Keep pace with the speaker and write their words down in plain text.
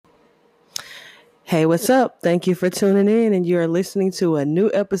Hey, what's up? Thank you for tuning in, and you are listening to a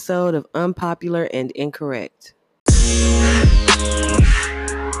new episode of Unpopular and Incorrect.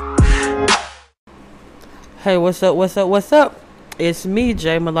 Hey, what's up? What's up? It's me,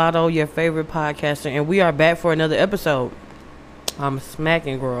 Jay Mulatto, your favorite podcaster, and we are back for another episode. I'm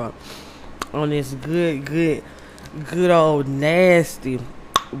smacking girl on this good old nasty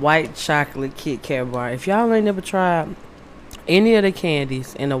white chocolate Kit Kat bar. If y'all ain't never tried any of the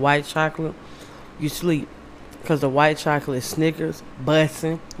candies in the white chocolate, you sleep. Because the white chocolate Snickers,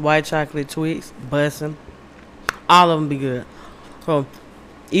 bussin'. White chocolate Twix, bussin'. All of them be good. So,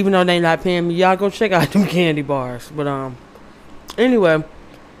 even though they not paying me, y'all go check out them candy bars. But, anyway,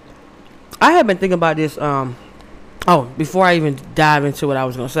 I have been thinking about this, before I even dive into what I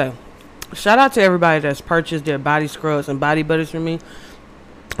was going to say. Shout out to everybody that's purchased their body scrubs and body butters from me.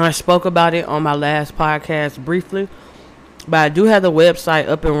 I spoke about it on my last podcast briefly. But I do have the website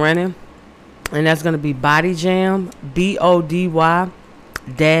up and running. And that's going to be BodyJam,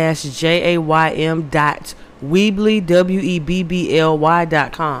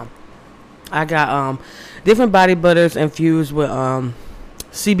 BODY-JAYM.weebly.com. I got different body butters infused with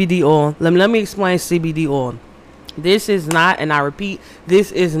CBD oil. Let me explain CBD oil. This is not, and I repeat,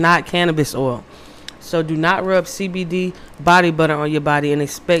 this is not cannabis oil. So do not rub CBD body butter on your body and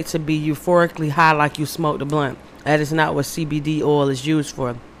expect to be euphorically high like you smoked a blunt. That is not what CBD oil is used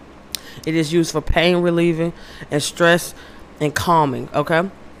for. It is used for pain relieving and stress and calming, okay?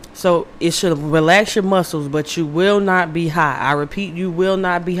 So it should relax your muscles, but you will not be high. I repeat, you will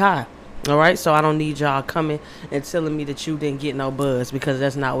not be high, all right? So I don't need y'all coming and telling me that you didn't get no buzz, because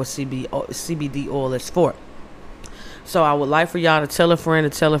that's not what CBD oil is for. So I would like for y'all to tell a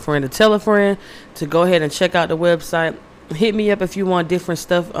friend, to go ahead and check out the website. Hit me up if you want different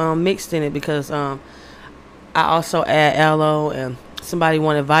stuff mixed in it, because I also add aloe, and somebody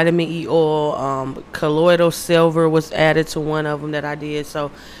wanted vitamin E oil. Colloidal silver was added to one of them that I did.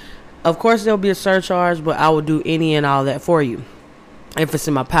 So, of course, there'll be a surcharge, but I will do any and all that for you if it's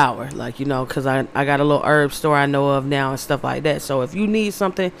in my power. Like, because I got a little herb store I know of now and stuff like that. So, if you need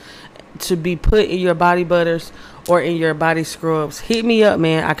something to be put in your body butters or in your body scrubs, hit me up,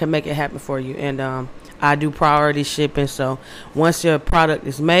 man. I can make it happen for you. And I do priority shipping. So, once your product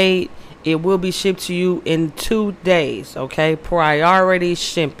is made, it will be shipped to you in 2 days, okay? Priority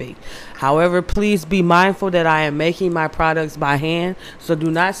shipping. However, please be mindful that I am making my products by hand, so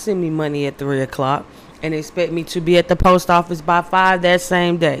do not send me money at 3 o'clock and expect me to be at the post office by 5 that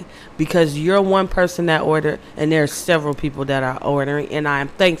same day, because you're one person that ordered, and there are several people that are ordering, and I am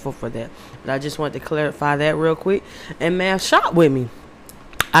thankful for that. But I just want to clarify that real quick. And, man, shop with me.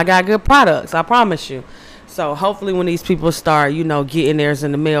 I got good products, I promise you. So hopefully when these people start, getting theirs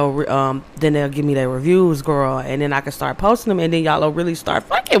in the mail, then they'll give me their reviews, girl, and then I can start posting them, and then y'all will really start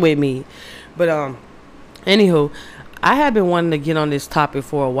fucking with me. But anywho, I have been wanting to get on this topic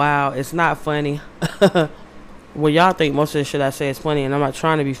for a while. It's not funny. Well, y'all think most of the shit I say is funny, and I'm not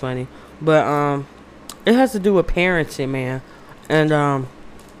trying to be funny, but it has to do with parenting, man. And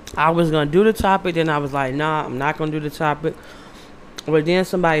I was gonna do the topic, then I was like, nah, I'm not gonna do the topic. But then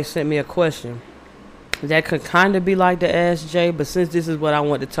somebody sent me a question that could kind of be like the Ask Jay, but since this is what I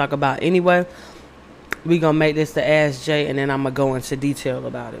want to talk about anyway, we gonna make this the Ask Jay, and then I'm gonna go into detail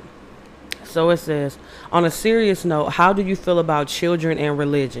about it. So it says, on a serious note, how do you feel about children and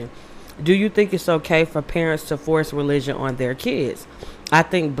religion? Do you think it's okay for parents to force religion on their kids? I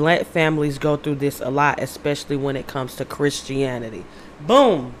think black families go through this a lot, especially when it comes to Christianity.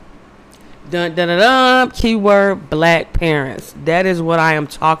 Boom. Dun, dun, dun, dun. Keyword black parents. That is what I am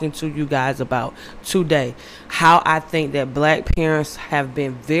talking to you guys about today. How I think that black parents have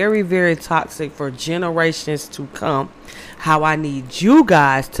been very, very toxic for generations to come. How I need you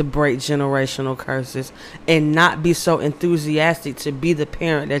guys to break generational curses and not be so enthusiastic to be the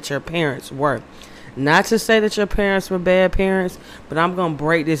parent that your parents were. Not to say that your parents were bad parents, but I'm going to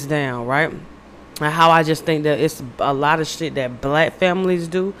break this down, right? And how I just think that it's a lot of shit that black families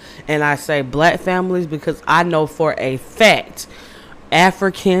do. And I say black families because I know for a fact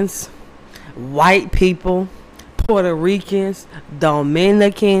Africans, white people, Puerto Ricans,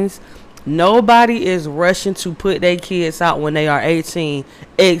 Dominicans, nobody is rushing to put their kids out when they are 18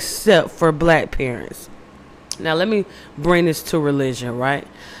 except for black parents. Now let me bring this to religion, right?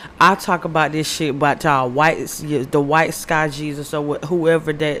 I talk about this shit about y'all the white sky Jesus or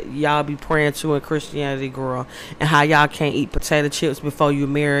whoever that y'all be praying to in Christianity, girl, and how y'all can't eat potato chips before you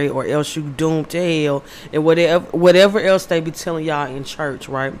marry or else you doomed to hell, and whatever else they be telling y'all in church,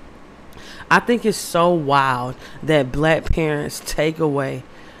 right? I think it's so wild that black parents take away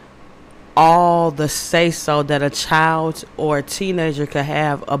all the say-so that a child or a teenager could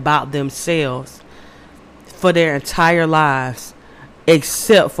have about themselves for their entire lives,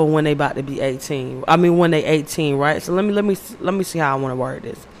 except for when they about to be 18. I mean, when they 18, right? So let me see how I want to word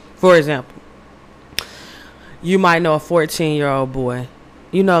this. For example, you might know a 14-year-old boy.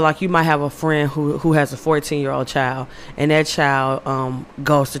 You know, like you might have a friend who has a 14-year-old child, and that child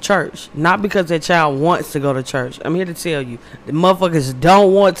goes to church. Not because that child wants to go to church. I'm here to tell you, the motherfuckers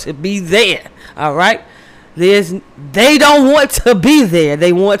don't want to be there. All right? They don't want to be there.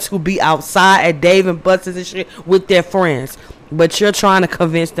 They want to be outside at Dave and Buster's and shit with their friends. But you're trying to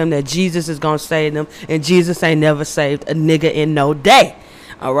convince them that Jesus is going to save them, and Jesus ain't never saved a nigga in no day.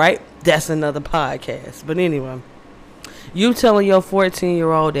 All right? That's another podcast. But anyway, you telling your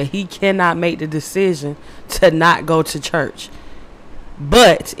 14-year-old that he cannot make the decision to not go to church.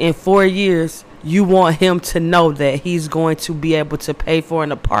 But in 4 years, you want him to know that he's going to be able to pay for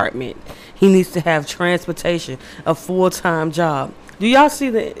an apartment. He needs to have transportation, a full-time job. Do y'all see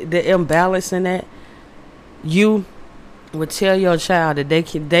the imbalance in that? You would tell your child that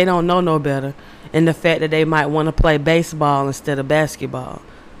they don't know no better, and the fact that they might want to play baseball instead of basketball.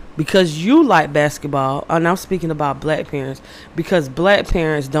 Because you like basketball, and I'm speaking about black parents, because black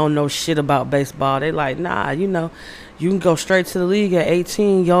parents don't know shit about baseball. They like, nah, you know, you can go straight to the league at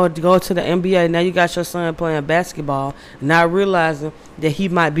 18, go to the NBA. Now you got your son playing basketball, not realizing that he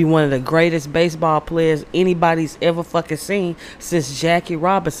might be one of the greatest baseball players anybody's ever fucking seen since Jackie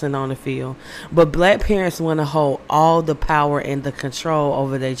Robinson on the field. But black parents want to hold all the power and the control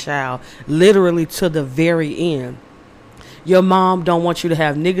over their child, literally to the very end. Your mom don't want you to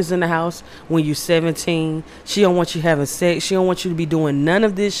have niggas in the house when you're 17. She don't want you having sex. She don't want you to be doing none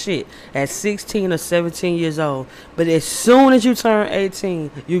of this shit at 16 or 17 years old. But as soon as you turn 18,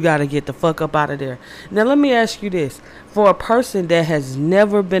 you got to get the fuck up out of there. Now, let me ask you this. For a person that has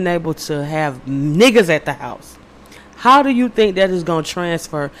never been able to have niggas at the house, how do you think that is going to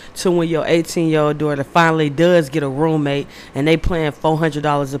transfer to when your 18-year-old daughter finally does get a roommate and they paying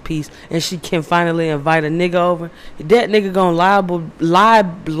 $400 a piece and she can finally invite a nigga over? That nigga going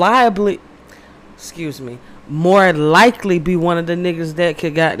to more likely be one of the niggas that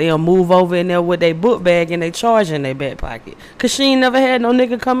could goddamn move over in there with their book bag and they charge in their back pocket. Because she ain't never had no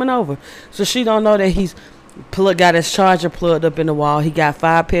nigga coming over. So she don't know that he's got his charger plugged up in the wall. He got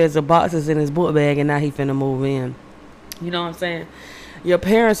 5 pairs of boxes in his book bag and now he finna move in. You know what I'm saying? Black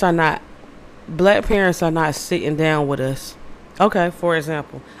parents are not sitting down with us. Okay, for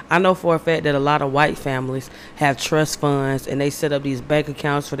example, I know for a fact that a lot of white families have trust funds and they set up these bank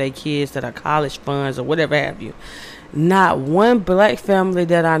accounts for their kids that are college funds or whatever have you. Not one black family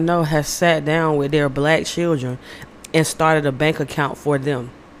that I know has sat down with their black children and started a bank account for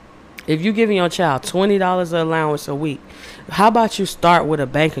them. If you're giving your child $20 allowance a week, how about you start with a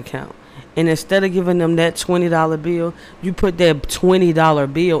bank account? And instead of giving them that $20 bill, you put that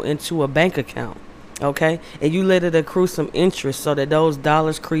 $20 bill into a bank account, okay? And you let it accrue some interest so that those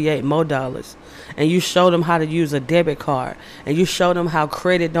dollars create more dollars. And you show them how to use a debit card. And you show them how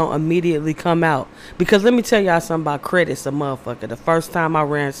credit don't immediately come out. Because let me tell y'all something about credit's a motherfucker. The first time I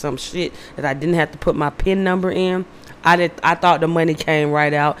ran some shit that I didn't have to put my PIN number in, I thought the money came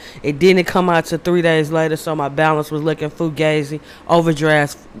right out. It didn't come out till 3 days later, so my balance was looking fugazi,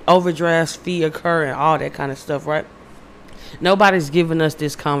 overdraft fee occurring, all that kind of stuff, right? Nobody's giving us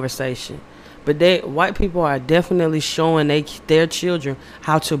this conversation. But white people are definitely showing their children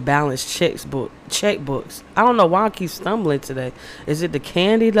how to balance checkbooks. I don't know why I keep stumbling today. Is it the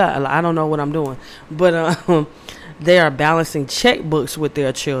candy? I don't know what I'm doing. But they are balancing checkbooks with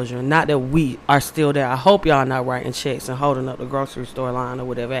their children. Not that we are still there. I hope y'all not writing checks and holding up the grocery store line or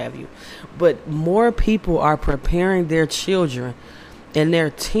whatever have you. But more people are preparing their children and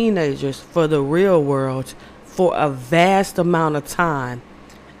their teenagers for the real world for a vast amount of time.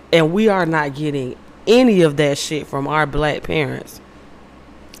 And we are not getting any of that shit from our black parents.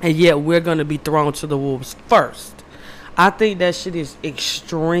 And yet we're going to be thrown to the wolves first. I think that shit is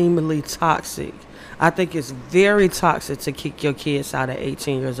extremely toxic. I think it's very toxic to kick your kids out at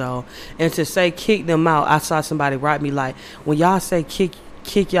 18 years old. And to say kick them out, I saw somebody write me like, when y'all say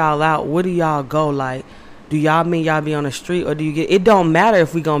kick y'all out, where do y'all go? Like, do y'all mean y'all be on the street, or do you get... It don't matter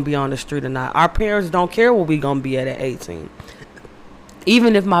if we gonna be on the street or not. Our parents don't care what we gonna be at 18.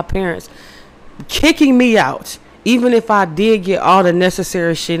 Even if my parents kicking me out, even if I did get all the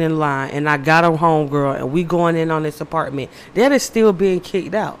necessary shit in line and I got a homegirl and we going in on this apartment, that is still being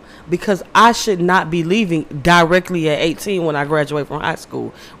kicked out. Because I should not be leaving directly at 18 when I graduate from high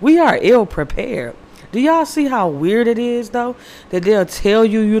school. We are ill prepared. Do y'all see how weird it is, though? That they'll tell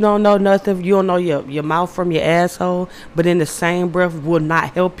you you don't know nothing. You don't know your mouth from your asshole. But in the same breath will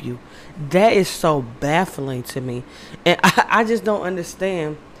not help you. That is so baffling to me. And I just don't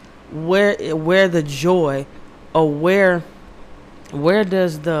understand where the joy, or where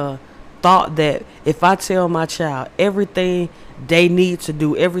does the thought that if I tell my child everything they need to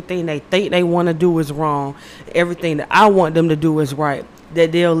do, everything they think they want to do is wrong, everything that I want them to do is right,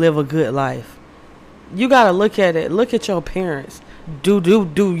 that they'll live a good life? You gotta look at it. Look at your parents. Do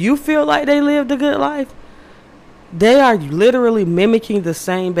you feel like they lived a good life? They are literally mimicking the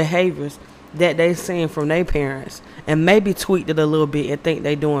same behaviors that they seen from their parents, and maybe tweaked it a little bit and think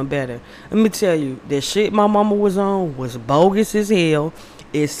they doing better. Let me tell you, the shit my mama was on was bogus as hell.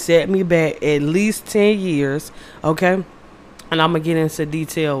 It set me back at least 10 years, okay? And I'm going to get into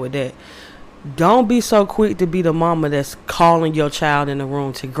detail with that. Don't be so quick to be the mama that's calling your child in the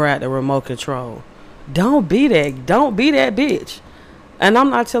room to grab the remote control. Don't be that. Don't be that bitch. And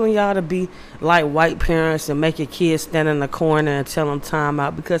I'm not telling y'all to be like white parents and make your kids stand in the corner and tell them time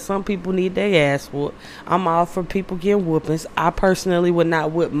out, because some people need their ass whooped. I'm all for people getting whoopings. I personally would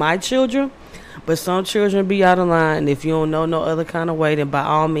not whip my children, but some children be out of line. If you don't know no other kind of way, then by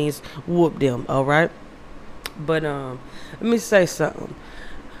all means whoop them, all right? But let me say something.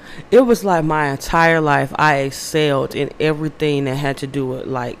 It was like my entire life I excelled in everything that had to do with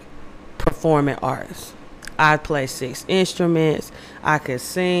like performing arts. I played 6 instruments. I could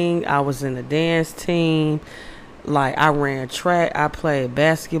sing. I was in a dance team. Like, I ran track. I played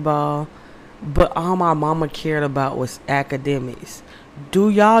basketball. But all my mama cared about was academics. Do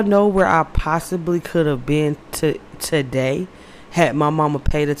y'all know where I possibly could have been today had my mama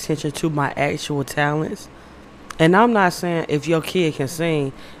paid attention to my actual talents? And I'm not saying if your kid can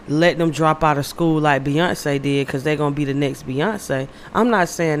sing, let them drop out of school like Beyonce did, because they're going to be the next Beyonce. I'm not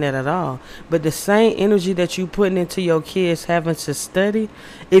saying that at all. But the same energy that you putting into your kids having to study,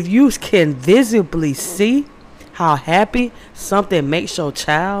 if you can visibly see how happy something makes your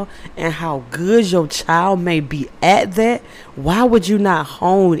child and how good your child may be at that, why would you not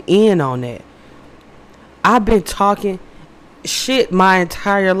hone in on that? I've been talking shit my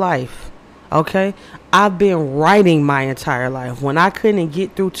entire life, okay? I've been writing my entire life. When I couldn't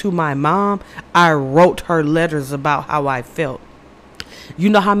get through to my mom, I wrote her letters about how I felt. You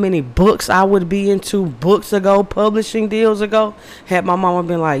know how many books I would be into books ago, publishing deals ago, had my mama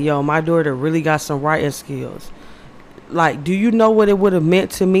been like, yo, my daughter really got some writing skills. Like, do you know what it would have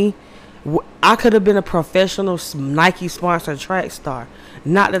meant to me? I could have been a professional Nike sponsored track star.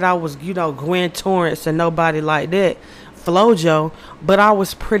 Not that I was, Gwen Torrance and nobody like that, Flojo, but I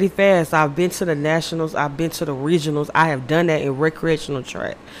was pretty fast. I've been to the nationals. I've been to the regionals. I have done that in recreational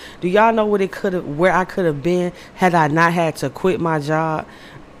track. Do y'all know where I could have been had I not had to quit my job?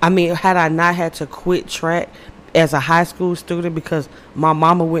 Had I not had to quit track as a high school student because my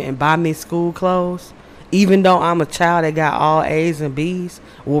mama wouldn't buy me school clothes? Even though I'm a child that got all A's and B's.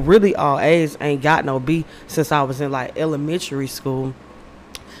 Well, really all A's, ain't got no B since I was in like elementary school.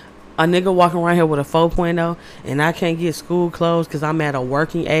 A nigga walking around here with a 4.0 and I can't get school clothes because I'm at a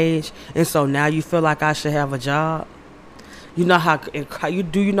working age, and so now you feel like I should have a job? You know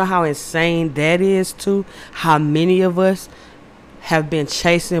how insane that is too? How many of us have been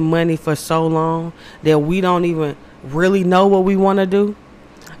chasing money for so long that we don't even really know what we want to do?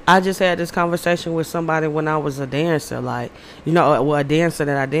 I just had this conversation with somebody when I was a dancer, a dancer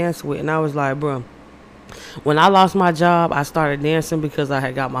that I danced with, and I was like, bro, when I lost my job, I started dancing because I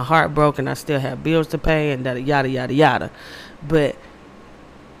had got my heart broken. I still had bills to pay and yada, yada, yada. But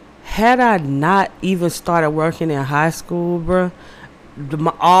had I not even started working in high school, bro,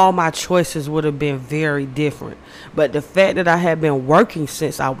 all my choices would have been very different. But the fact that I had been working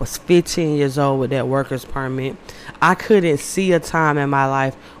since I was 15 years old with that worker's permit, I couldn't see a time in my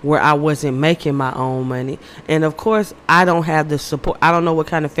life where I wasn't making my own money. And of course, I don't have the support. I don't know what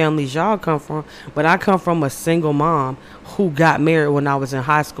kind of families y'all come from, but I come from a single mom who got married when I was in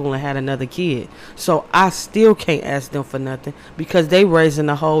high school and had another kid. So I still can't ask them for nothing because they raising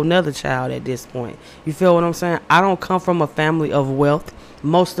a whole nother child at this point. You feel what I'm saying? I don't come from a family of wealth.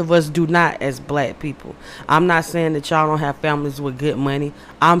 Most of us do not as black people. I'm not saying that y'all don't have families with good money.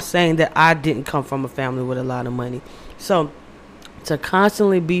 I'm saying that I didn't come from a family with a lot of money. So to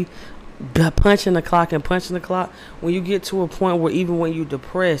constantly be punching the clock, when you get to a point where even when you're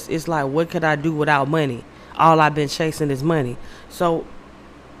depressed, it's like, what could I do without money? All I've been chasing is money. So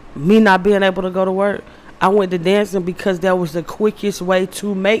me not being able to go to work, I went to dancing because that was the quickest way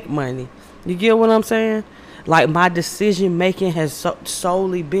to make money. You get what I'm saying? Like, my decision making has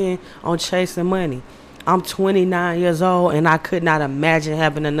solely been on chasing money. I'm 29 years old and I could not imagine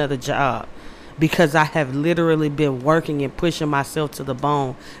having another job because I have literally been working and pushing myself to the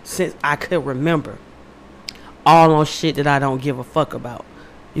bone since I could remember. All on shit that I don't give a fuck about.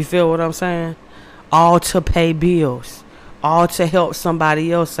 You feel what I'm saying? All to pay bills. all to help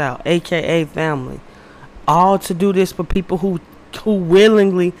somebody else out, aka family. All to do this for people who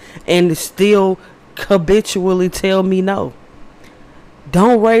willingly and still habitually tell me no.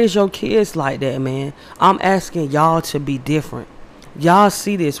 Don't raise your kids like that, man. I'm asking y'all to be different. Y'all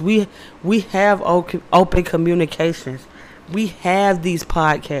see this. We have open communications. We have these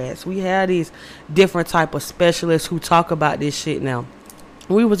podcasts. We have these different type of specialists who talk about this shit now.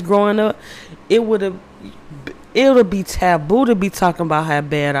 When we was growing up, it would be taboo to be talking about how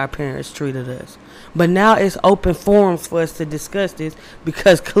bad our parents treated us. But now it's open forums for us to discuss this,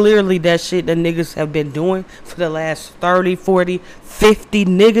 because clearly that shit the niggas have been doing for the last 30, 40, 50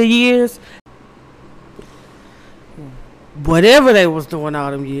 nigga years, whatever they was doing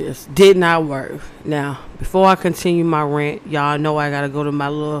all them years, did not work. Now, before I continue my rant, y'all know I gotta go to my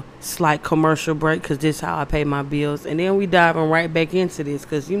little slight commercial break, because this is how I pay my bills. And then we diving right back into this,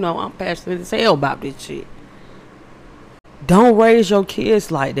 because, you know, I'm passionate as hell about this shit. Don't raise your kids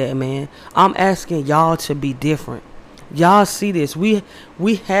like that, man. I'm asking y'all to be different. Y'all see this. We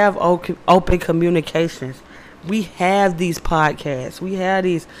have open communications. We have these podcasts. We have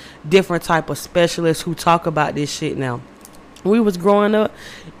these different type of specialists who talk about this shit now. When we was growing up,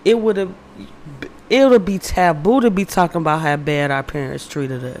 it would be taboo to be talking about how bad our parents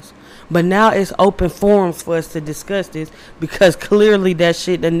treated us. But now it's open forums for us to discuss this, because clearly that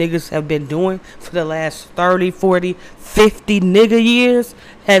shit the niggas have been doing for the last 30, 40, 50 nigga years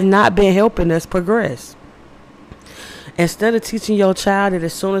have not been helping us progress. Instead of teaching your child that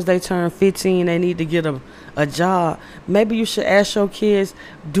as soon as they turn 15 they need to get a job, maybe you should ask your kids,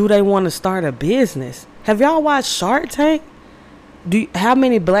 do they want to start a business? Have y'all watched Shark Tank? How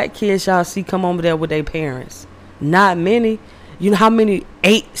many black kids y'all see come over there with their parents? Not many. You know how many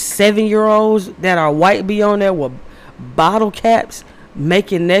 8, 7-year-olds that are white be on there with bottle caps,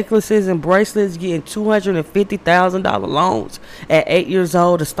 making necklaces and bracelets, getting $250,000 loans at 8 years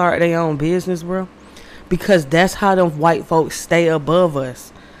old to start their own business, bro? Because that's how them white folks stay above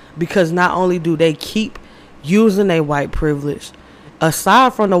us. Because not only do they keep using their white privilege,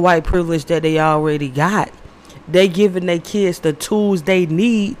 aside from the white privilege that they already got, they giving their kids the tools they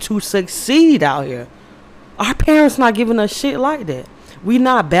need to succeed out here. Our parents not giving us shit like that. We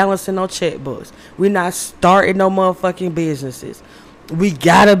not balancing no checkbooks. We not starting no motherfucking businesses. We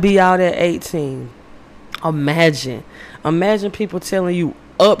gotta be out at 18. Imagine people telling you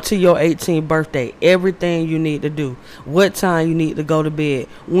up to your 18th birthday everything you need to do, what time you need to go to bed,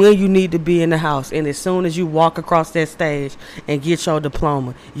 when you need to be in the house, and as soon as you walk across that stage and get your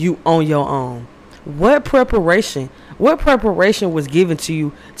diploma, you on your own. What preparation was given to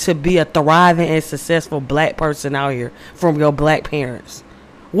you to be a thriving and successful black person out here from your black parents?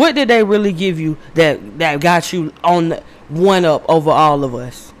 What did they really give you that got you on the one up over all of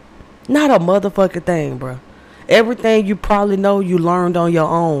us? Not a motherfucking thing, bro. Everything you probably know you learned on your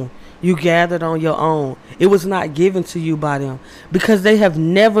own. You gathered on your own. It was not given to you by them, because they have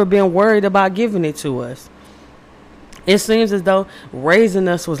never been worried about giving it to us. It seems as though raising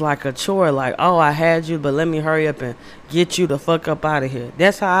us was like a chore, like, oh, I had you, but let me hurry up and get you the fuck up out of here.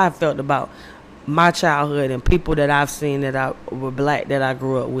 That's how I felt about my childhood and people that I've seen that I were black that I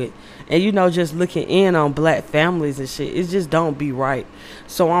grew up with. And, you know, just looking in on black families and shit, it just don't be right.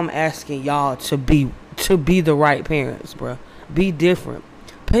 So I'm asking y'all to be the right parents, bro. Be different.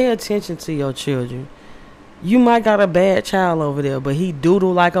 Pay attention to your children. You might got a bad child over there, but he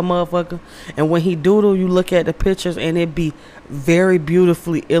doodle like a motherfucker. And when he doodle, you look at the pictures and it be very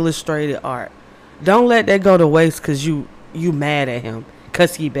beautifully illustrated art. Don't let that go to waste because you mad at him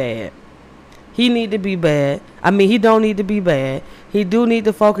because he bad. He need to be bad. I mean, he don't need to be bad. He do need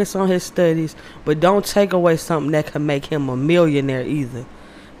to focus on his studies, but don't take away something that can make him a millionaire either.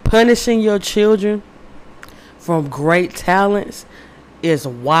 Punishing your children from great talents is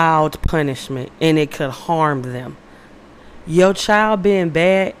wild punishment, and it could harm them. Your child being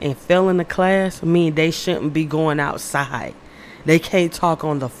bad and failing the class mean they shouldn't be going outside. They can't talk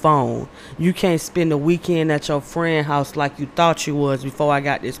on the phone. You can't spend the weekend at your friend's house like you thought you was before I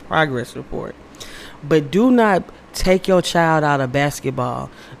got this progress report. But do not take your child out of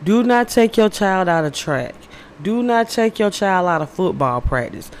basketball. Do not take your child out of track. Do not take your child out of football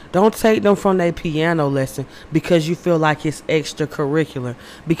practice. Don't take them from their piano lesson because you feel like it's extracurricular.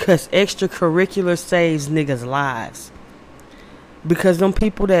 Because extracurricular saves niggas' lives. Because them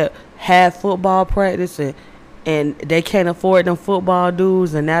people that have football practice and they can't afford them football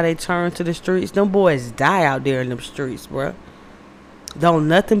dues and now they turn to the streets, them boys die out there in them streets, bruh. Don't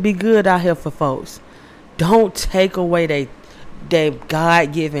nothing be good out here for folks. Don't take away they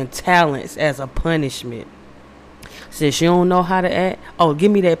God-given talents as a punishment. Since you don't know how to act, oh, give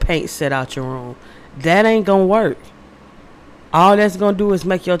me that paint set out your room. That ain't gonna work. All that's gonna do is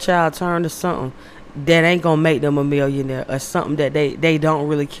make your child turn to something that ain't gonna make them a millionaire, or something that they don't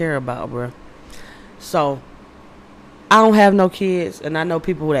really care about, bro. So I don't have no kids, and I know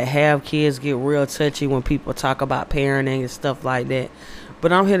people that have kids get real touchy when people talk about parenting and stuff like that.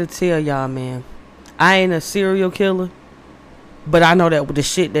 But I'm here to tell y'all, man, I ain't a serial killer, but I know that the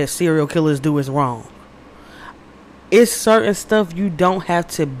shit that serial killers do is wrong. It's certain stuff you don't have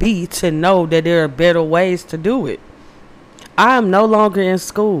to be to know that there are better ways to do it. I am no longer in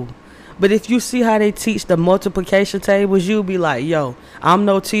school. But if you see how they teach the multiplication tables, you'll be like, yo, I'm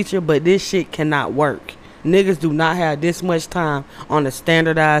no teacher, but this shit cannot work. Niggas do not have this much time on a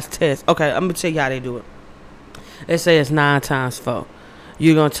standardized test. Okay, I'm going to tell you how they do it. They say it's 9 times 4.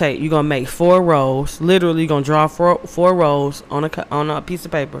 You're gonna make 4 rows. Literally, you're gonna draw four rows on a piece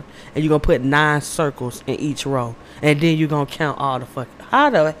of paper, and you're gonna put 9 circles in each row, and then you're gonna count all the fucking. How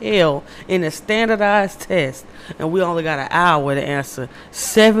the hell in a standardized test, and we only got an hour to answer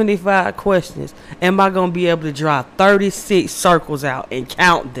 75 questions, am I gonna be able to draw 36 circles out and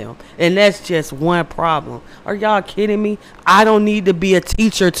count them? And that's just one problem. Are y'all kidding me? I don't need to be a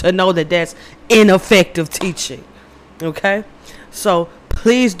teacher to know that that's ineffective teaching. Okay, so.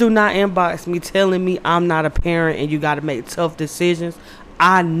 Please do not inbox me telling me I'm not a parent and you got to make tough decisions.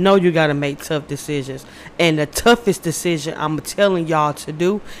 I know you got to make tough decisions. And the toughest decision I'm telling y'all to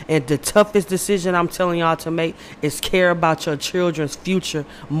do, and the toughest decision I'm telling y'all to make, is care about your children's future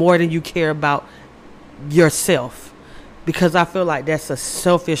more than you care about yourself. Because I feel like that's a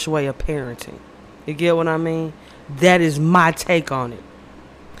selfish way of parenting. You get what I mean? That is my take on it.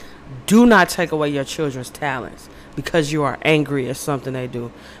 Do not take away your children's talents because you are angry at something they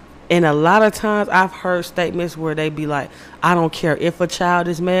do. And a lot of times I've heard statements where they be like, I don't care if a child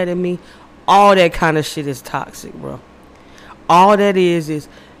is mad at me. All that kind of shit is toxic, bro. All that is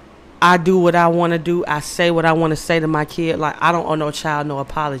I do what I want to do. I say what I want to say to my kid. Like, I don't owe no child no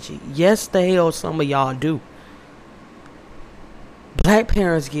apology. Yes, the hell some of y'all do. Black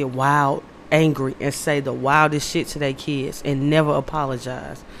parents get wild, angry, and say the wildest shit to their kids and never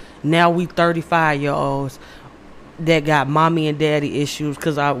apologize. Now we 35-year-olds that got mommy and daddy issues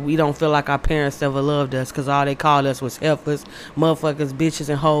because we don't feel like our parents ever loved us because all they called us was heifers, motherfuckers, bitches,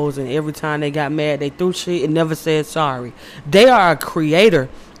 and hoes, and every time they got mad, they threw shit and never said sorry. They are a creator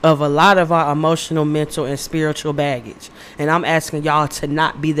of a lot of our emotional, mental, and spiritual baggage, and I'm asking y'all to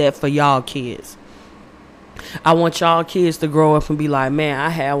not be that for y'all kids. I want y'all kids to grow up and be like, man, I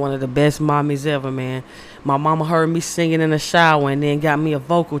had one of the best mommies ever, man. My mama heard me singing in the shower and then got me a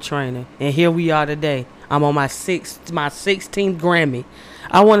vocal trainer, and here we are today. I'm on my 16th Grammy.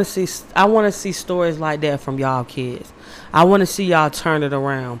 I want to see stories like that from y'all kids. I want to see y'all turn it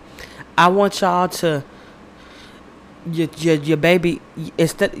around. I want y'all to your baby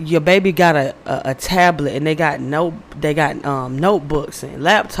got a tablet and they got notebooks and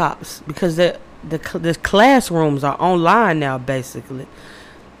laptops because the classrooms are online now basically.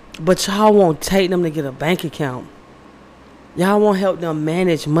 But y'all won't take them to get a bank account. Y'all won't help them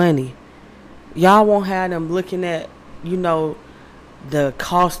manage money. Y'all won't have them looking at, the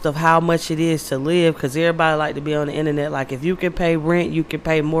cost of how much it is to live, because everybody like to be on the internet like, if you can pay rent, you can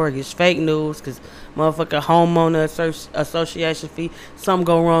pay mortgage. Fake news, because motherfucker homeowner association fee. Something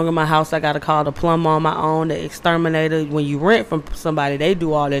go wrong in my house, I got to call the plumber on my own, the exterminator. When you rent from somebody, they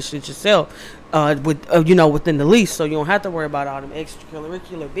do all that shit yourself within the lease, so you don't have to worry about all them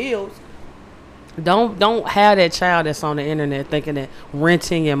extracurricular bills. Don't have that child that's on the internet thinking that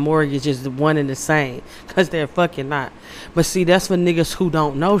renting and mortgage is the one and the same, because they're fucking not. But see, that's for niggas who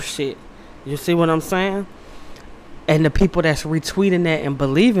don't know shit. You see what I'm saying? And the people that's retweeting that and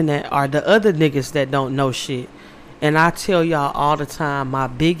believing that are the other niggas that don't know shit. And I tell y'all all the time, my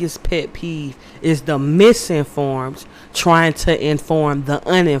biggest pet peeve is the misinformed trying to inform the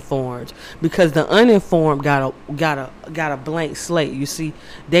uninformed, because the uninformed got a blank slate. You see,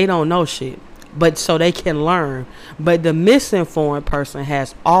 they don't know shit, but so they can learn. But the misinformed person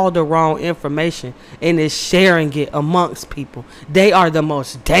has all the wrong information and is sharing it amongst people. They are the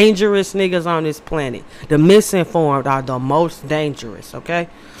most dangerous niggas on this planet. The misinformed are the most dangerous, okay?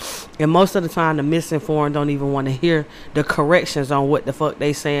 And most of the time, the misinformed don't even want to hear the corrections on what the fuck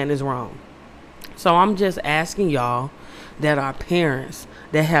they saying is wrong. So I'm just asking y'all that are parents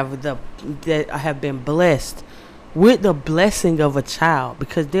that have been blessed with the blessing of a child,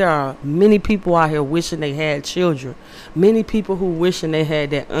 because there are many people out here wishing they had children. Many people who wishing they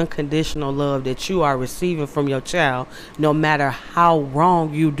had that unconditional love that you are receiving from your child, no matter how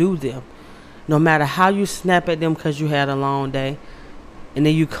wrong you do them. No matter how you snap at them because you had a long day, and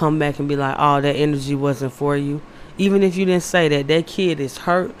then you come back and be like, oh, that energy wasn't for you. Even if you didn't say that, that kid is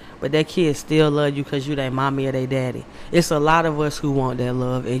hurt, but that kid still love you because you their mommy or their daddy. It's a lot of us who want that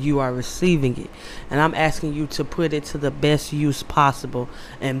love, and you are receiving it. And I'm asking you to put it to the best use possible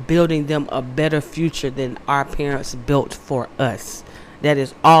and building them a better future than our parents built for us. That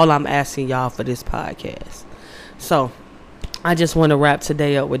is all I'm asking y'all for this podcast. So, I just want to wrap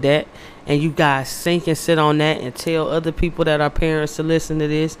today up with that. And you guys sink and sit on that and tell other people that are parents to listen to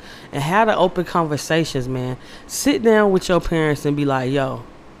this and have the open conversations, man. Sit down with your parents and be like, yo,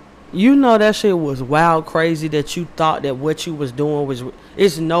 you know that shit was wild crazy that you thought that what you was doing was,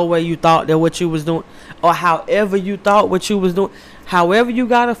 it's no way you thought that what you was doing, or however you thought what you was doing, however you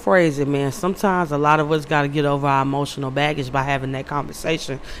gotta phrase it, man. Sometimes a lot of us gotta get over our emotional baggage by having that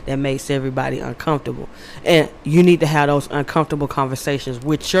conversation that makes everybody uncomfortable. And you need to have those uncomfortable conversations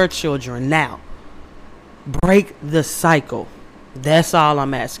with your children now. Break the cycle. That's all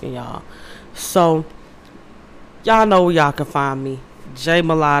I'm asking y'all. So y'all know where y'all can find me. J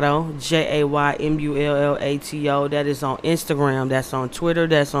Mulatto, JayMullato. That is on Instagram, that's on Twitter,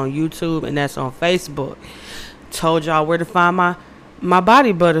 that's on YouTube, and that's on Facebook. Told y'all where to find my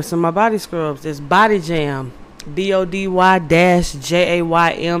body butters and my body scrubs. It's Body Jam,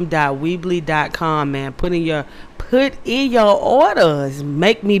 BODY-JAYM.weebly.com, man. Put in your orders.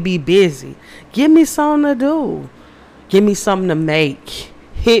 Make me be busy. Give me something to do. Give me something to make.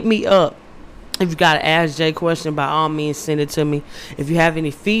 Hit me up. If you got an Ask Jay question, by all means, send it to me. If you have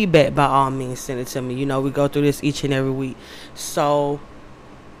any feedback, by all means, send it to me. You know, we go through this each and every week. So,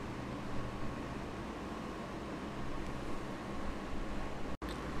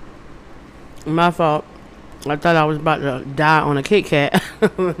 my fault. I thought I was about to die on a Kit Kat.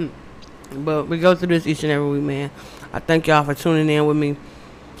 But we go through this each and every week, man. I thank y'all for tuning in with me.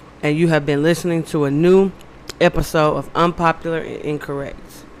 And you have been listening to a new episode of Unpopular and Incorrect.